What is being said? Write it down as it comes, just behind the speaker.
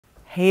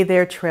Hey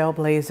there,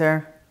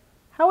 Trailblazer.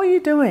 How are you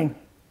doing?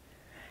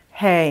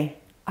 Hey,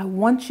 I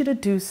want you to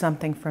do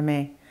something for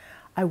me.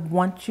 I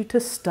want you to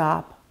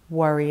stop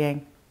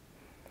worrying.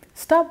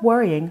 Stop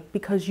worrying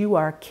because you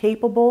are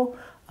capable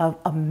of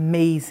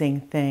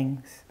amazing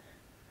things.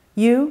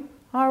 You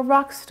are a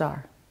rock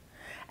star.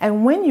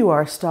 And when you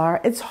are a star,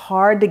 it's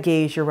hard to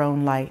gauge your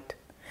own light.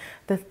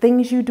 The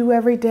things you do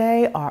every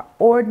day are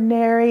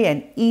ordinary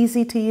and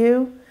easy to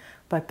you,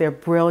 but they're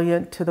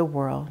brilliant to the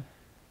world.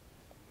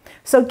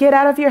 So get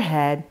out of your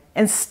head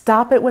and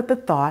stop it with the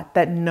thought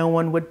that no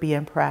one would be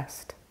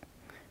impressed,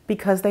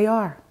 because they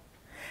are.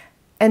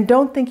 And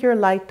don't think your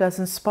light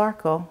doesn't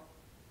sparkle,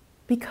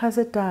 because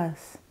it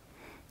does.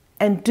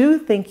 And do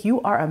think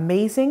you are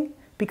amazing,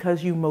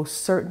 because you most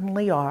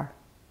certainly are.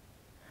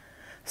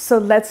 So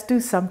let's do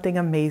something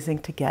amazing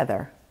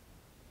together.